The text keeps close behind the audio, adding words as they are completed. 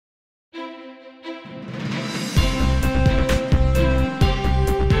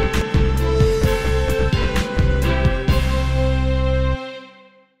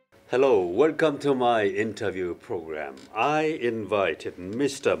Hello, welcome to my interview program. I invited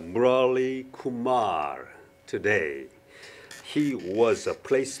Mr. Murali Kumar today. He was a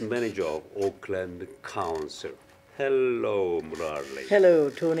place manager of Auckland Council. Hello, Murali. Hello,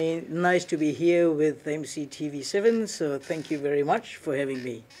 Tony. Nice to be here with MCTV7, so thank you very much for having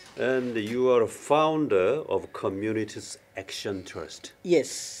me. And you are a founder of Communities Action Trust. Yes,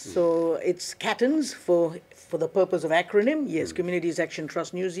 so it's CATNS for the purpose of acronym. Yes, Communities Action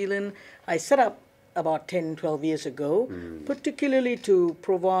Trust New Zealand. I set up about 10, 12 years ago, particularly to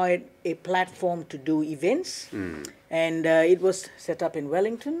provide a platform to do events. And it was set up in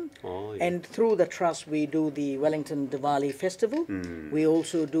Wellington. Oh, yeah. And through the trust, we do the Wellington Diwali Festival. We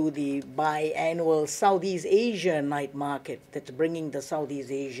also do the biannual Southeast Asia night market that's bringing the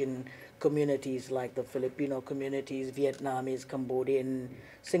Southeast Asian communities like the Filipino communities, Vietnamese, Cambodian,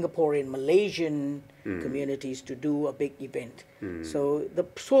 Singaporean, Malaysian communities to do a big event. So the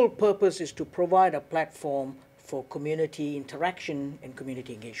sole purpose is to provide a platform for community interaction and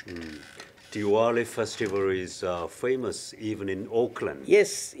community engagement. Diwali festival is famous even in Auckland.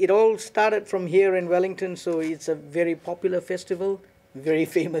 Yes, it all started from here in Wellington, so it's a very popular festival, very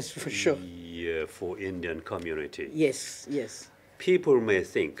famous for sure. Yeah, for Indian community. Yes, yes. People may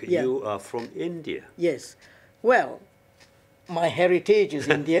think Yeah. you are from India. Yes. Well, my heritage is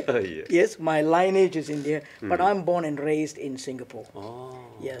India. Yeah. Yes, my lineage is India, but I'm born and raised in Singapore. Oh.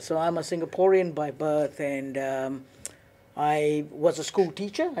 Yeah, so I'm a Singaporean by birth, and I was a school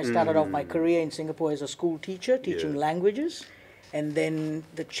teacher. I started off my career in Singapore as a school teacher, teaching languages, and then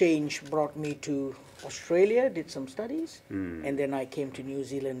the change brought me to Australia, did some studies, and then I came to New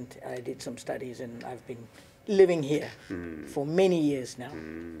Zealand. I did some studies, and I've been living here for many years now.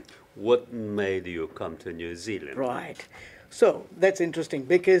 What made you come to New Zealand? Right. So that's interesting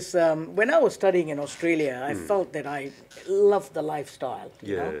because when I was studying in Australia, I felt that I loved the lifestyle,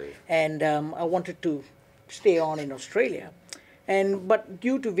 you know, and I wanted to stay on in Australia. But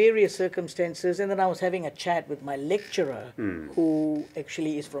due to various circumstances, and then I was having a chat with my lecturer who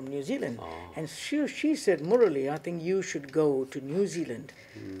actually is from New Zealand. And she said, Murali, I think you should go to New Zealand.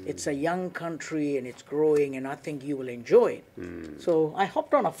 It's a young country and it's growing and I think you will enjoy it. So I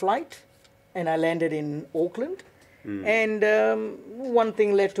hopped on a flight and I landed in Auckland. And one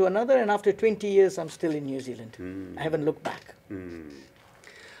thing led to another, and after 20 years, I'm still in New Zealand. I haven't looked back.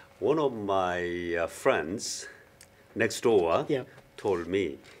 One of my friends next door Yeah. told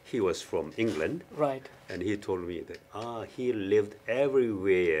me he was from England. Right. And he told me that he lived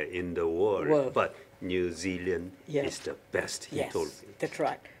everywhere in the world. But New Zealand is the best, he told me. That's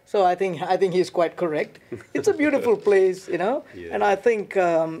right. So I think he's quite correct. It's a beautiful place, you know, and I think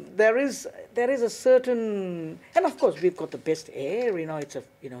there is a certain, and of course we've got the best air, you know.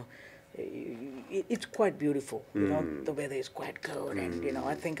 It's quite beautiful, you know. The weather is quite good, and you know,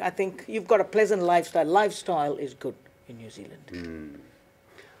 I think you've got a pleasant lifestyle. Lifestyle is good in New Zealand.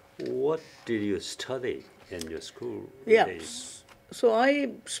 What did you study in your school Yeah. days? So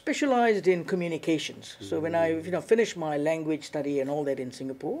I specialized in communications. So when I finished my language study and all that in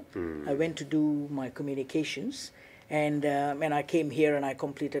Singapore, I went to do my communications, and I came here and I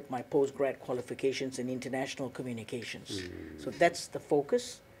completed my postgrad qualifications in international communications. So that's the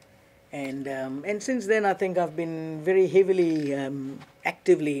focus. And since then, I think I've been very heavily,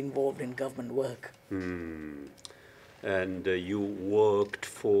 actively involved in government work. And you worked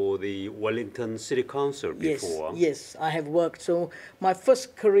for the Wellington City Council before? Yes, I have worked. So my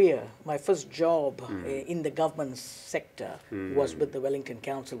first career, my first job in the government sector was with the Wellington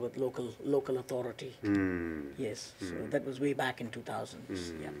Council, with local authority. Yes, so that was way back in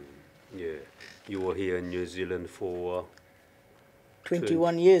 2000s. Yeah. You were here in New Zealand for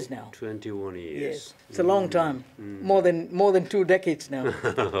 21 years now. 21 years. Yes, it's a long time. More than 2 decades now.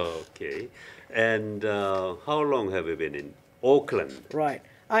 Okay. And how long have you been in Auckland? Right.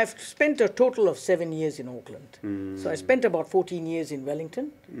 I've spent a total of 7 years in Auckland. So I spent about 14 years in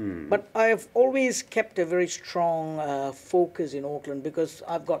Wellington. But I've always kept a very strong focus in Auckland because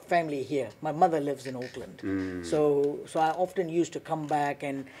I've got family here. My mother lives in Auckland. So I often used to come back,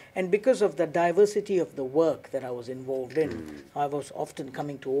 and because of the diversity of the work that I was involved in, I was often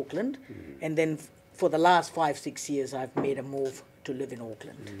coming to Auckland. And then for the last 5, 6 years, I've made a move to live in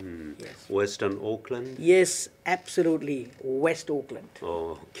Auckland. Yes. Western Auckland? Yes, absolutely. West Auckland.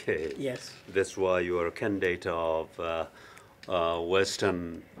 Okay. Yes. That's why you are a candidate of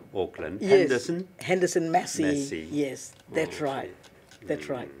Western Auckland. Yes. Henderson-Massey. Massey. Yes, that's right. That's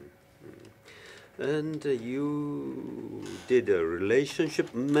right. And you did a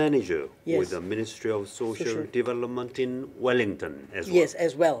relationship manager with the Ministry of Social Development in Wellington as well. Yes,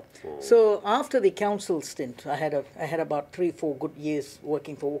 as well. Oh. So after the council stint, I had about 3-4 good years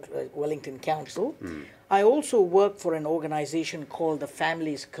working for Wellington Council. I also worked for an organization called the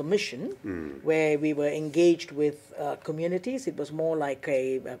Families Commission, where we were engaged with communities. It was more like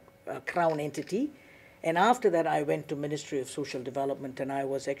a crown entity. And after that, I went to Ministry of Social Development, and I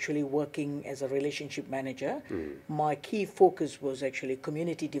was actually working as a relationship manager. My key focus was actually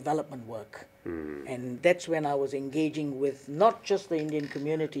community development work. And that's when I was engaging with not just the Indian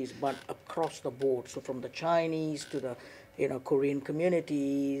communities, but across the board. So from the Chinese to the Korean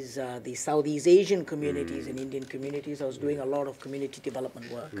communities, the Southeast Asian communities and Indian communities, I was doing a lot of community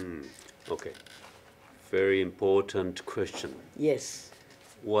development work. Okay. Very important question. Yes.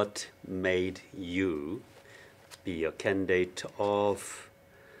 What made you be a candidate of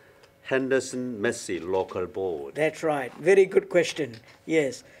Henderson-Massey local board? That's right. Very good question.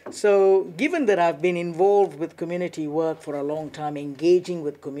 Yes. So given that I've been involved with community work for a long time, engaging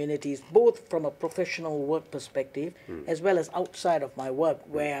with communities, both from a professional work perspective, as well as outside of my work,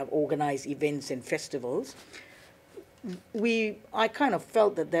 where I've organized events and festivals, I kind of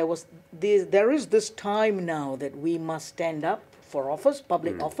felt that there is this time now that we must stand up for office,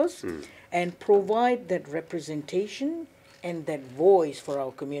 public office, and provide that representation and that voice for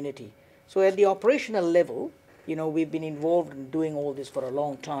our community. So at the operational level, we've been involved in doing all this for a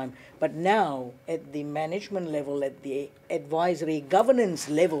long time, but now at the management level, at the advisory governance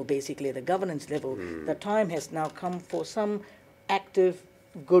level, basically the governance level, the time has now come for some active,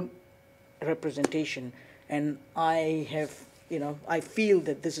 good representation. And I feel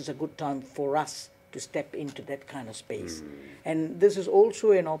that this is a good time for us to step into that kind of space. And this is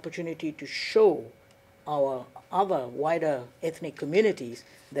also an opportunity to show our other wider ethnic communities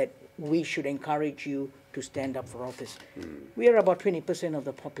that we should encourage you to stand up for office. We are about 20% of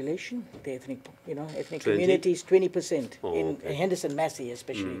the population, the ethnic communities, 20% in Henderson-Massey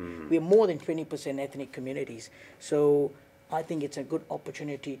especially. We are more than 20% ethnic communities. So I think it's a good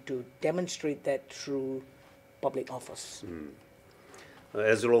opportunity to demonstrate that through public office.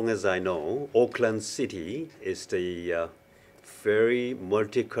 As long as I know, Auckland City is the very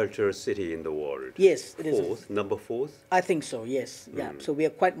multicultural city in the world. Yes, it is. Number 4th? I think so, yes. Yeah. So we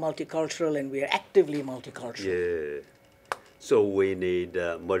are quite multicultural, and we are actively multicultural. Yeah. So we need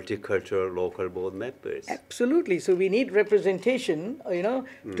multicultural local board members. Absolutely. So we need representation,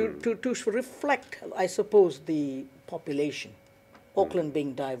 to reflect, I suppose, the population. Auckland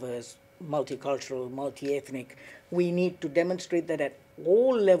being diverse, multicultural, multi-ethnic, we need to demonstrate that at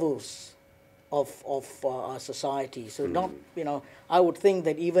all levels of our society. So not, I would think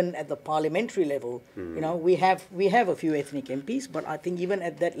that even at the parliamentary level, we have a few ethnic MPs, but I think even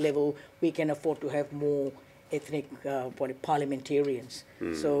at that level, we can afford to have more ethnic parliamentarians.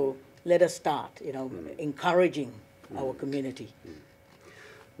 So let us start, encouraging our community.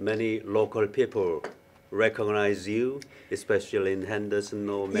 Many local people recognize you, especially in Henderson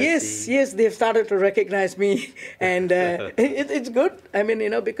or Massey? Yes, they've started to recognize me, and it's good. I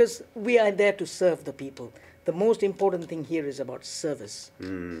mean, because we are there to serve the people. The most important thing here is about service.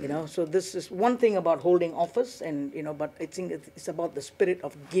 So this is one thing about holding office, and but I think it's about the spirit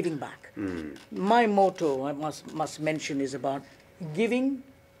of giving back. My motto, I must mention, is about giving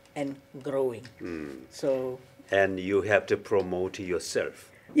and growing. And you have to promote yourself.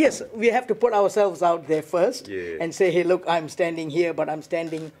 Yes, we have to put ourselves out there first and say, hey, look, I'm standing here, but I'm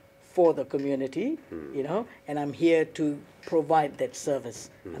standing for the community, and I'm here to provide that service.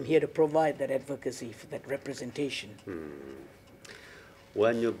 I'm here to provide that advocacy, for that representation.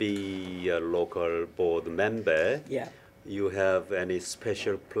 When you be a local board member, you have any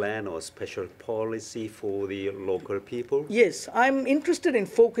special plan or special policy for the local people? Yes, I'm interested in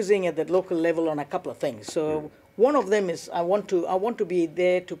focusing at that local level on a couple of things. So one of them is I want to be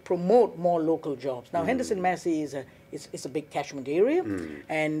there to promote more local jobs. Now, Henderson-Massey is a big catchment area,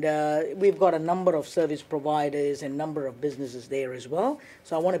 and we've got a number of service providers and number of businesses there as well.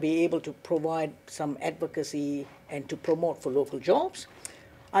 So I want to be able to provide some advocacy and to promote for local jobs.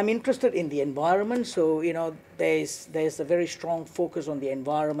 I'm interested in the environment, so there's a very strong focus on the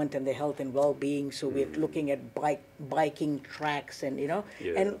environment and the health and well-being. So we're looking at biking tracks, and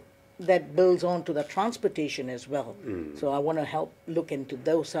and that builds on to the transportation as well. So I want to help look into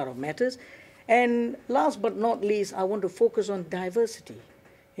those sort of matters. And last but not least, I want to focus on diversity.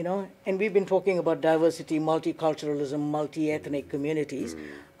 And we've been talking about diversity, multiculturalism, multi-ethnic communities.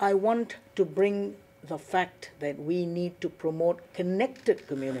 I want to bring the fact that we need to promote connected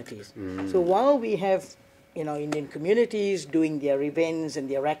communities. So while we have Indian communities doing their events and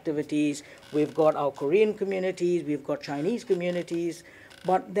their activities. We've got our Korean communities, we've got Chinese communities,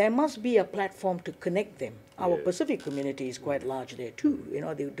 but there must be a platform to connect them. Our Pacific community is quite large there too.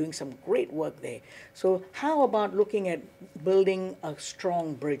 They're doing some great work there. So how about looking at building a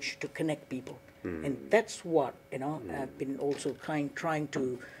strong bridge to connect people? And that's what I've been also trying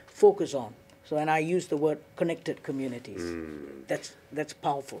to focus on. So, and I use the word connected communities. That's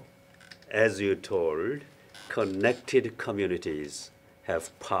powerful. As you told, connected communities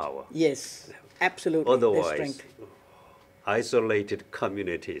have power. Yes, absolutely. Otherwise, isolated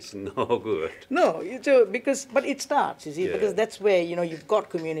communities, no good. No, but it starts, you see, because that's where, you've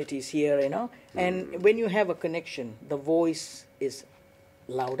got communities here, and when you have a connection, the voice is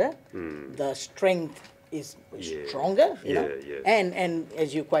louder, the strength is stronger, and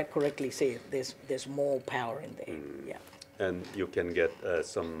as you quite correctly say, there's more power in there. And you can get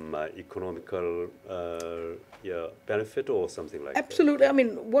some economical benefit or something like Absolutely. that. I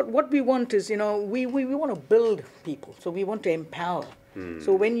mean, what we want is, we want to build people, so we want to empower.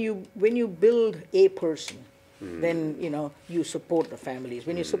 So when you build a person, then you support the families.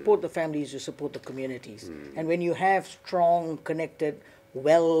 When you support the families, you support the communities. And when you have strong, connected,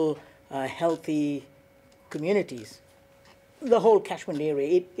 healthy communities, the whole catchment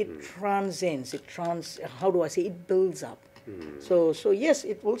area, it transcends, it builds up. So yes,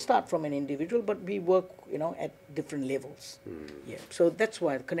 it will start from an individual, but we work, at different levels. So that's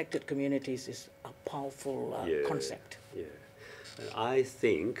why connected communities is a powerful concept. I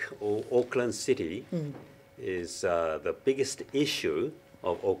think Auckland City is the biggest issue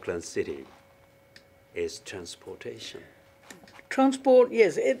of Auckland City is transportation. Transport,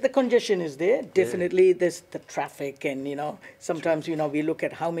 yes, the congestion is there. Definitely, there's the traffic, and sometimes we look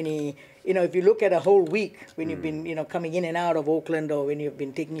at how many. If you look at a whole week when you've been coming in and out of Auckland, or when you've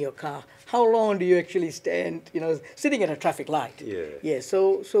been taking your car, how long do you actually stand sitting at a traffic light?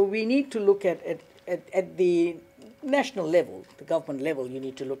 So we need to look at the national level, the government level. You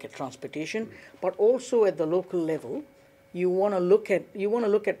need to look at transportation, but also at the local level. You want to look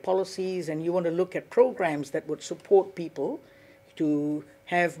at policies, and you want to look at programs that would support people to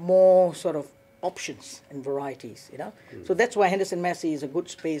have more sort of options and varieties, So that's why Henderson-Massey is a good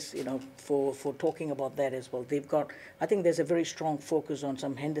space, for talking about that as well. I think there's a very strong focus on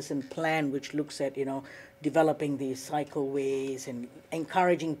some Henderson plan, which looks at, developing these cycleways and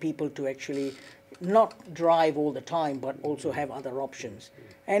encouraging people to actually not drive all the time, but also have other options.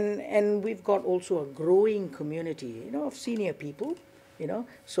 And we've got also a growing community, of senior people,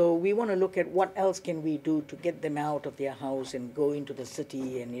 So we want to look at what else can we do to get them out of their house and go into the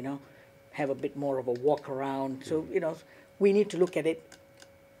city and, have a bit more of a walk around. So, we need to look at it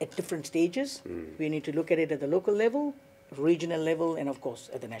at different stages. We need to look at it at the local level, regional level, and of course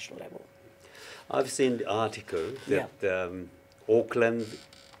at the national level. I've seen the article that Auckland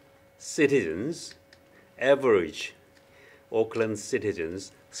citizens, average Auckland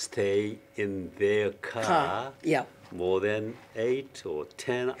citizens stay in their car. More than 8 or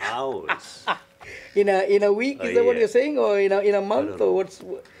 10 hours. In a week, is that what you're saying, or in a month, or what's?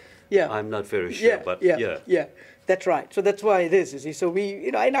 I'm not very sure, but that's right. So that's why it is. You see, so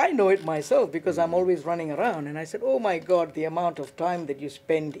and I know it myself because I'm always running around, and I said, oh my God, the amount of time that you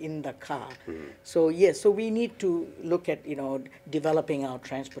spend in the car. So yes, so we need to look at developing our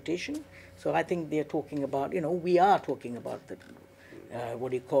transportation. So I think they're talking about we are talking about the.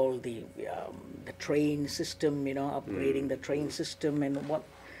 What do you call the train system, upgrading the train system and what.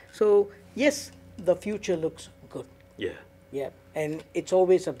 So, yes, the future looks good. And it's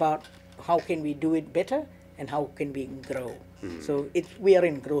always about how can we do it better and how can we grow. So we are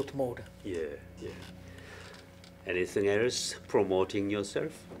in growth mode. Anything else promoting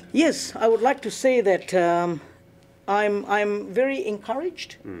yourself? Yes, I would like to say that I'm very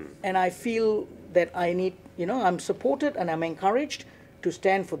encouraged, and I feel that I need, I'm supported and I'm encouraged to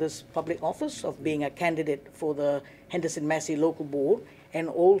stand for this public office of being a candidate for the Henderson-Massey Local Board and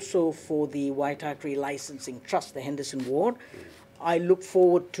also for the Waitakare Licensing Trust, the Henderson Ward. I look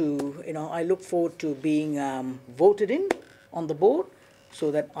forward to being voted in on the board so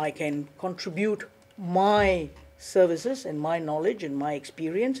that I can contribute my services and my knowledge and my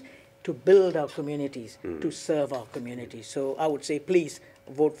experience to build our communities, to serve our communities. So I would say, please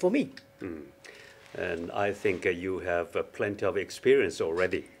vote for me. And I think you have plenty of experience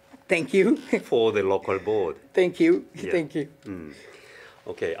already. Thank you. For the local board. Thank you. Thank you.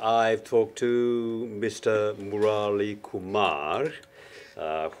 Okay, I've talked to Mr. Murali Kumar,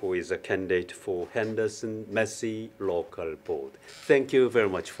 who is a candidate for Henderson-Massey Local Board. Thank you very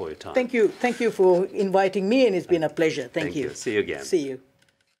much for your time. Thank you. Thank you for inviting me, and it's been a pleasure. Thank you. See you again. See you.